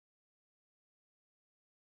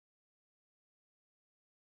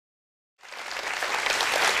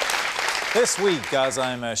This week, as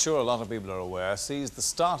I'm sure a lot of people are aware, sees the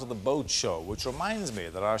start of the boat show, which reminds me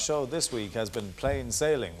that our show this week has been plain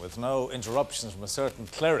sailing with no interruptions from a certain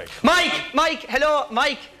cleric. Mike, hello,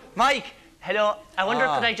 Mike, hello. I wonder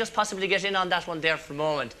could I just possibly get in on that one there for a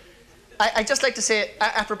moment? I'd just like to say,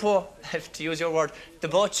 apropos, to use your word, the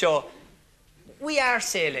boat show, we are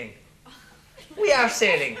sailing. We are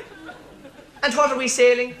sailing. And what are we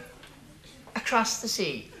sailing? Across the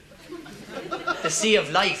sea. The sea of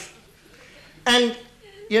life. And,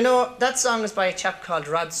 you know, that song is by a chap called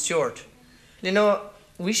Rod Stewart. You know,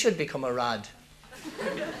 we should become a rod.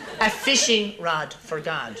 A fishing rod for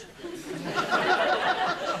God.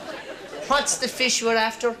 What's the fish we're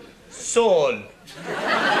after? Soul.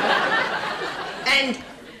 And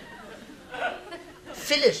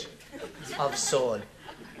fillet of soul.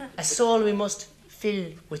 A soul we must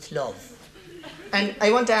fill with love. And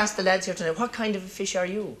I want to ask the lads here tonight, what kind of a fish are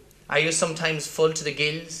you? Are you sometimes full to the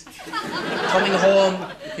gills? Coming home,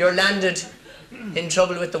 you're landed in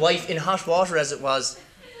trouble with the wife in hot water as it was,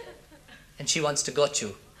 and she wants to gut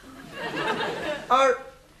you. Or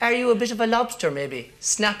are you a bit of a lobster, maybe,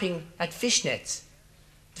 snapping at fishnets?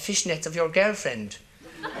 The fishnets of your girlfriend.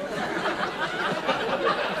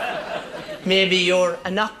 Maybe you're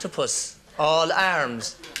an octopus, all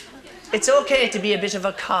arms. It's okay to be a bit of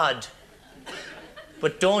a cod,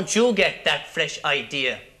 but don't you get that fresh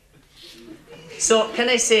idea. So, can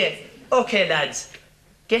I say, okay, lads,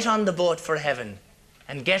 get on the boat for heaven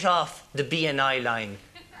and get off the B&I line,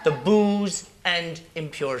 the booze and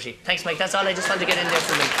impurity. Thanks, Mike. That's all I just want to get in there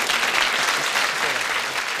for a minute.